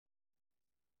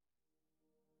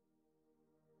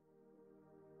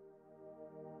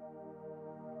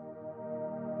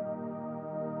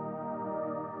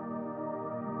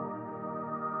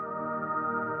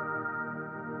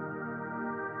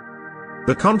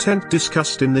The content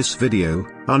discussed in this video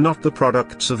are not the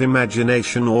products of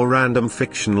imagination or random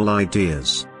fictional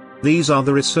ideas. These are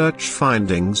the research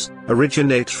findings,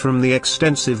 originate from the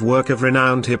extensive work of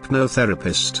renowned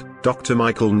hypnotherapist, Dr.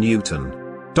 Michael Newton.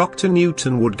 Dr.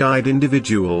 Newton would guide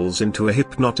individuals into a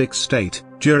hypnotic state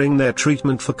during their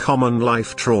treatment for common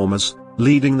life traumas,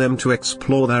 leading them to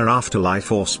explore their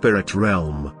afterlife or spirit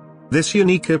realm. This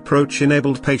unique approach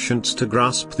enabled patients to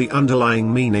grasp the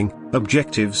underlying meaning,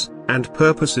 objectives, and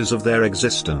purposes of their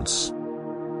existence.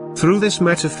 Through this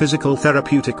metaphysical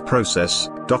therapeutic process,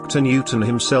 Dr. Newton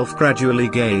himself gradually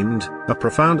gained a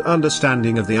profound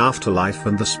understanding of the afterlife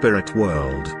and the spirit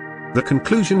world. The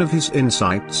conclusion of his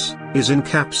insights is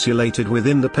encapsulated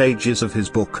within the pages of his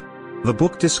book. The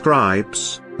book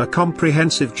describes a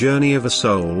comprehensive journey of a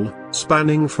soul,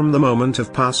 spanning from the moment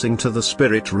of passing to the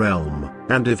spirit realm,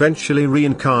 and eventually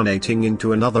reincarnating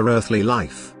into another earthly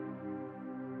life.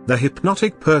 The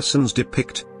hypnotic persons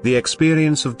depict the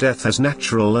experience of death as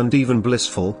natural and even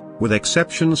blissful, with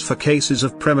exceptions for cases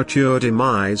of premature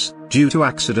demise due to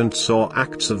accidents or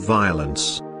acts of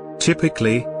violence.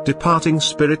 Typically, departing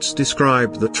spirits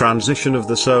describe the transition of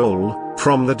the soul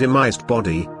from the demised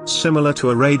body, similar to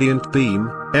a radiant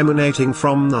beam emanating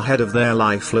from the head of their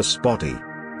lifeless body.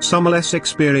 Some less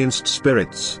experienced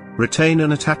spirits retain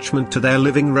an attachment to their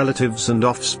living relatives and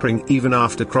offspring even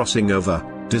after crossing over,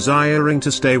 desiring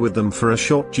to stay with them for a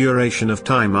short duration of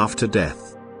time after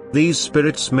death. These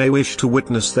spirits may wish to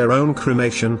witness their own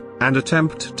cremation and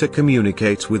attempt to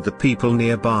communicate with the people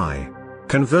nearby.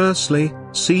 Conversely,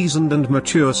 seasoned and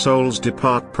mature souls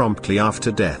depart promptly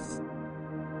after death.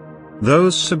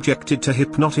 Those subjected to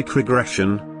hypnotic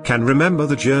regression can remember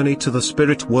the journey to the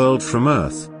spirit world from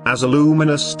Earth as a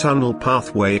luminous tunnel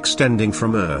pathway extending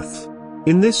from Earth.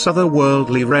 In this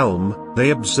otherworldly realm, they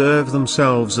observe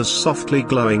themselves as softly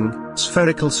glowing,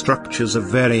 spherical structures of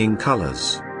varying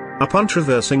colors. Upon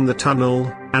traversing the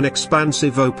tunnel, an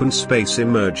expansive open space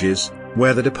emerges,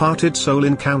 where the departed soul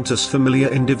encounters familiar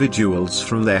individuals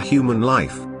from their human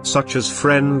life, such as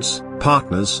friends,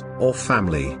 partners, or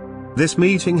family. This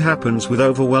meeting happens with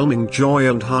overwhelming joy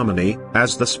and harmony,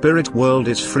 as the spirit world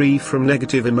is free from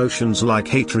negative emotions like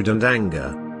hatred and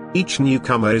anger. Each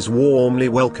newcomer is warmly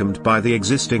welcomed by the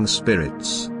existing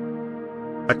spirits.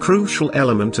 A crucial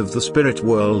element of the spirit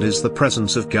world is the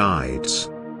presence of guides.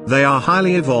 They are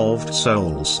highly evolved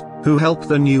souls, who help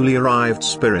the newly arrived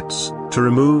spirits to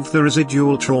remove the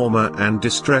residual trauma and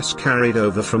distress carried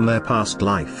over from their past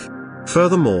life.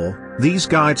 Furthermore, these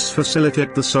guides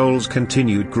facilitate the soul's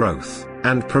continued growth,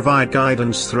 and provide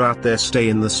guidance throughout their stay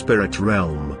in the spirit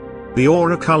realm. The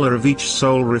aura color of each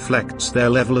soul reflects their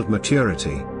level of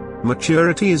maturity.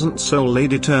 Maturity isn't solely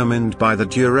determined by the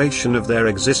duration of their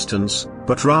existence,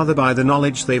 but rather by the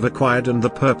knowledge they've acquired and the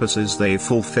purposes they've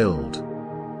fulfilled.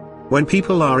 When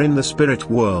people are in the spirit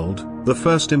world, the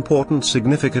first important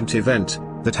significant event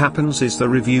that happens is the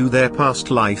review their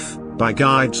past life by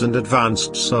guides and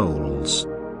advanced souls.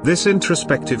 This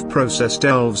introspective process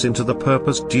delves into the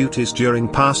purpose duties during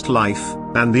past life,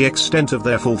 and the extent of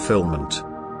their fulfillment.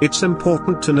 It's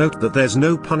important to note that there's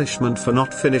no punishment for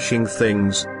not finishing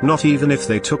things, not even if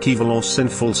they took evil or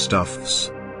sinful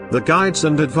stuffs. The guides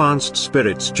and advanced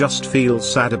spirits just feel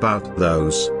sad about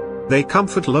those. They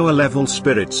comfort lower-level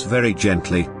spirits very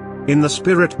gently. In the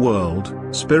spirit world,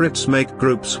 spirits make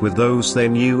groups with those they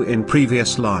knew in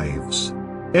previous lives.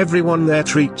 Everyone there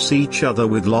treats each other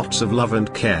with lots of love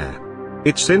and care.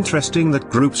 It's interesting that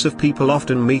groups of people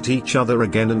often meet each other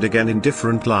again and again in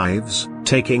different lives,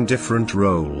 taking different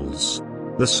roles.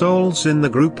 The souls in the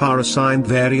group are assigned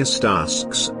various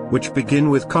tasks, which begin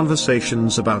with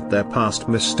conversations about their past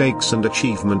mistakes and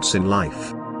achievements in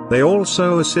life. They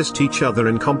also assist each other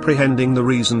in comprehending the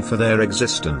reason for their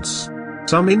existence.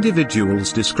 Some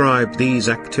individuals describe these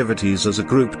activities as a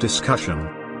group discussion.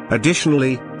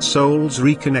 Additionally, souls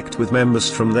reconnect with members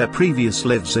from their previous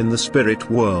lives in the spirit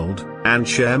world, and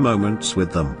share moments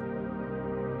with them.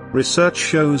 Research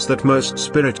shows that most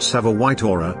spirits have a white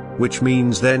aura, which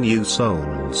means they're new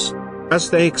souls. As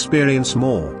they experience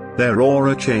more, their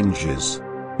aura changes.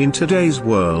 In today's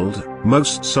world,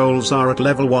 most souls are at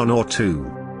level 1 or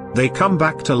 2. They come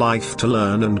back to life to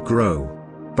learn and grow.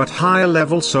 But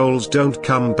higher-level souls don't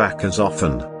come back as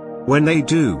often. When they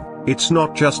do, it's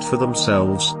not just for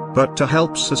themselves, but to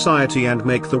help society and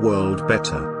make the world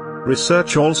better.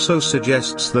 Research also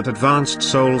suggests that advanced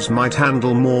souls might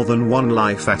handle more than one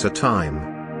life at a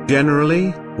time.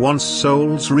 Generally, once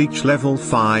souls reach level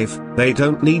 5, they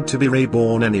don't need to be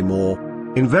reborn anymore.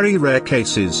 In very rare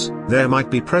cases, there might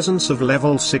be presence of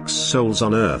level 6 souls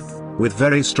on Earth, with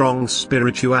very strong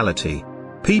spirituality.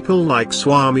 People like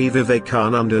Swami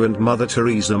Vivekananda and Mother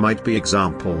Teresa might be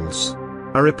examples.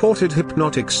 A reported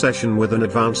hypnotic session with an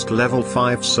advanced level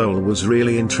 5 soul was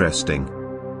really interesting.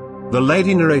 The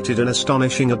lady narrated an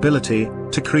astonishing ability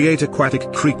to create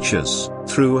aquatic creatures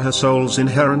through her soul's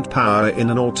inherent power in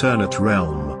an alternate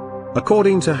realm.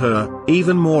 According to her,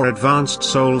 even more advanced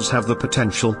souls have the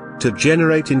potential to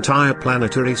generate entire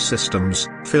planetary systems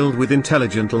filled with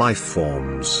intelligent life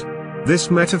forms.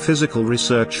 This metaphysical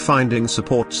research finding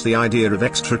supports the idea of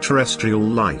extraterrestrial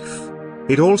life.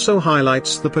 It also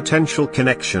highlights the potential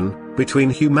connection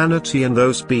between humanity and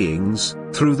those beings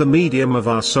through the medium of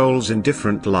our souls in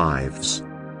different lives.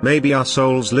 Maybe our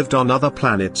souls lived on other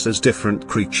planets as different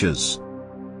creatures.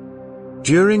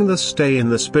 During the stay in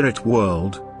the spirit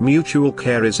world, mutual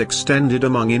care is extended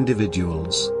among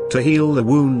individuals to heal the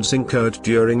wounds incurred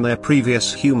during their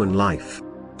previous human life.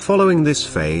 Following this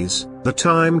phase, the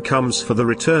time comes for the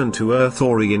return to Earth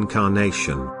or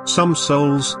reincarnation. Some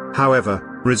souls,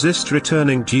 however, resist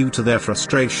returning due to their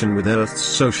frustration with Earth's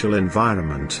social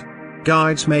environment.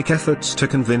 Guides make efforts to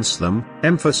convince them,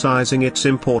 emphasizing its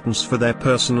importance for their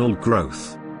personal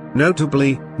growth.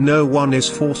 Notably, no one is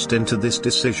forced into this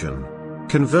decision.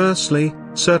 Conversely,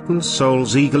 certain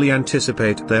souls eagerly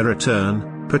anticipate their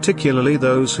return, particularly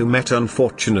those who met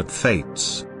unfortunate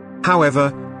fates.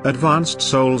 However, advanced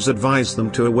souls advise them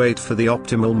to await for the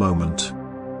optimal moment.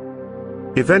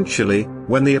 Eventually,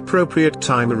 when the appropriate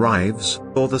time arrives,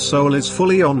 or the soul is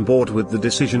fully on board with the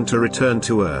decision to return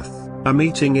to Earth, a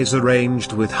meeting is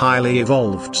arranged with highly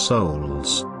evolved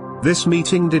souls. This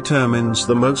meeting determines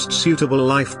the most suitable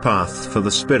life path for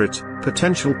the spirit,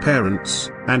 potential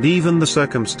parents, and even the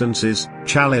circumstances,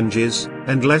 challenges,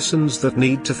 and lessons that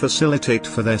need to facilitate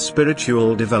for their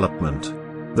spiritual development.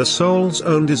 The soul's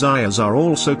own desires are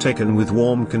also taken with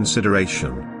warm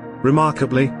consideration.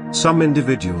 Remarkably, some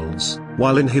individuals,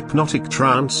 while in hypnotic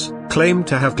trance, claim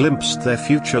to have glimpsed their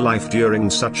future life during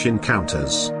such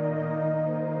encounters.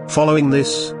 Following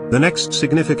this, the next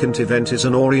significant event is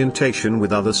an orientation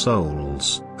with other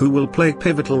souls, who will play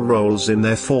pivotal roles in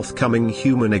their forthcoming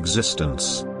human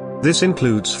existence. This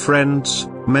includes friends,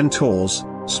 mentors,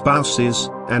 spouses,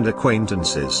 and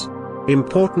acquaintances.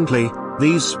 Importantly,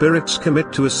 these spirits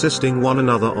commit to assisting one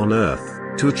another on Earth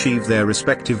to achieve their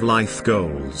respective life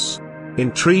goals.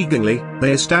 Intriguingly,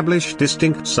 they establish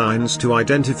distinct signs to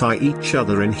identify each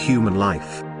other in human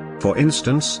life. For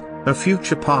instance, a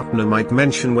future partner might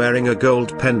mention wearing a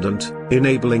gold pendant,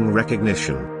 enabling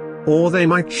recognition. Or they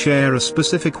might share a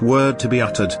specific word to be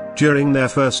uttered during their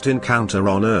first encounter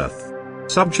on Earth.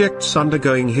 Subjects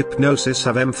undergoing hypnosis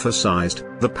have emphasized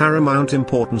the paramount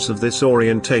importance of this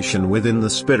orientation within the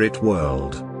spirit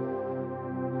world.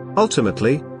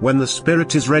 Ultimately, when the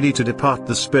spirit is ready to depart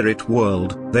the spirit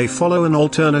world, they follow an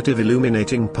alternative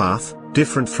illuminating path,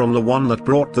 different from the one that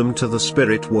brought them to the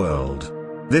spirit world.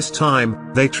 This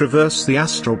time, they traverse the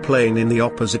astral plane in the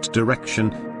opposite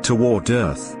direction, toward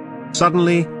Earth.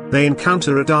 Suddenly, they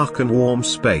encounter a dark and warm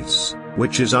space,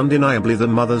 which is undeniably the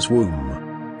mother's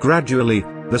womb. Gradually,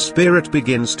 the spirit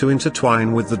begins to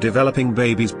intertwine with the developing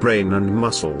baby's brain and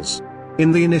muscles.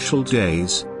 In the initial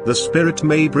days, the spirit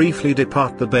may briefly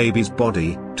depart the baby's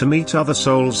body, to meet other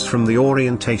souls from the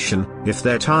orientation, if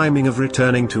their timing of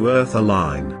returning to Earth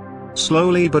align.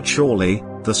 Slowly but surely,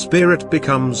 the spirit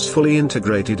becomes fully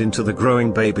integrated into the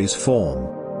growing baby's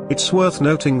form. It's worth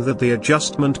noting that the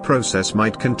adjustment process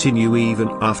might continue even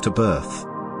after birth.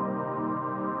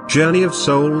 Journey of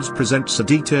Souls presents a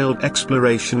detailed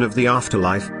exploration of the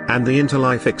afterlife and the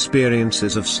interlife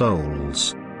experiences of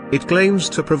souls. It claims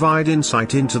to provide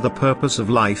insight into the purpose of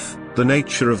life, the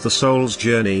nature of the soul's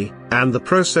journey, and the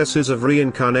processes of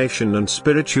reincarnation and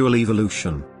spiritual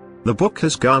evolution. The book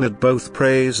has garnered both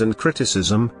praise and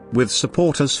criticism, with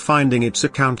supporters finding its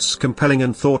accounts compelling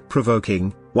and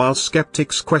thought-provoking, while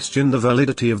skeptics question the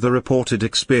validity of the reported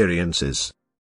experiences.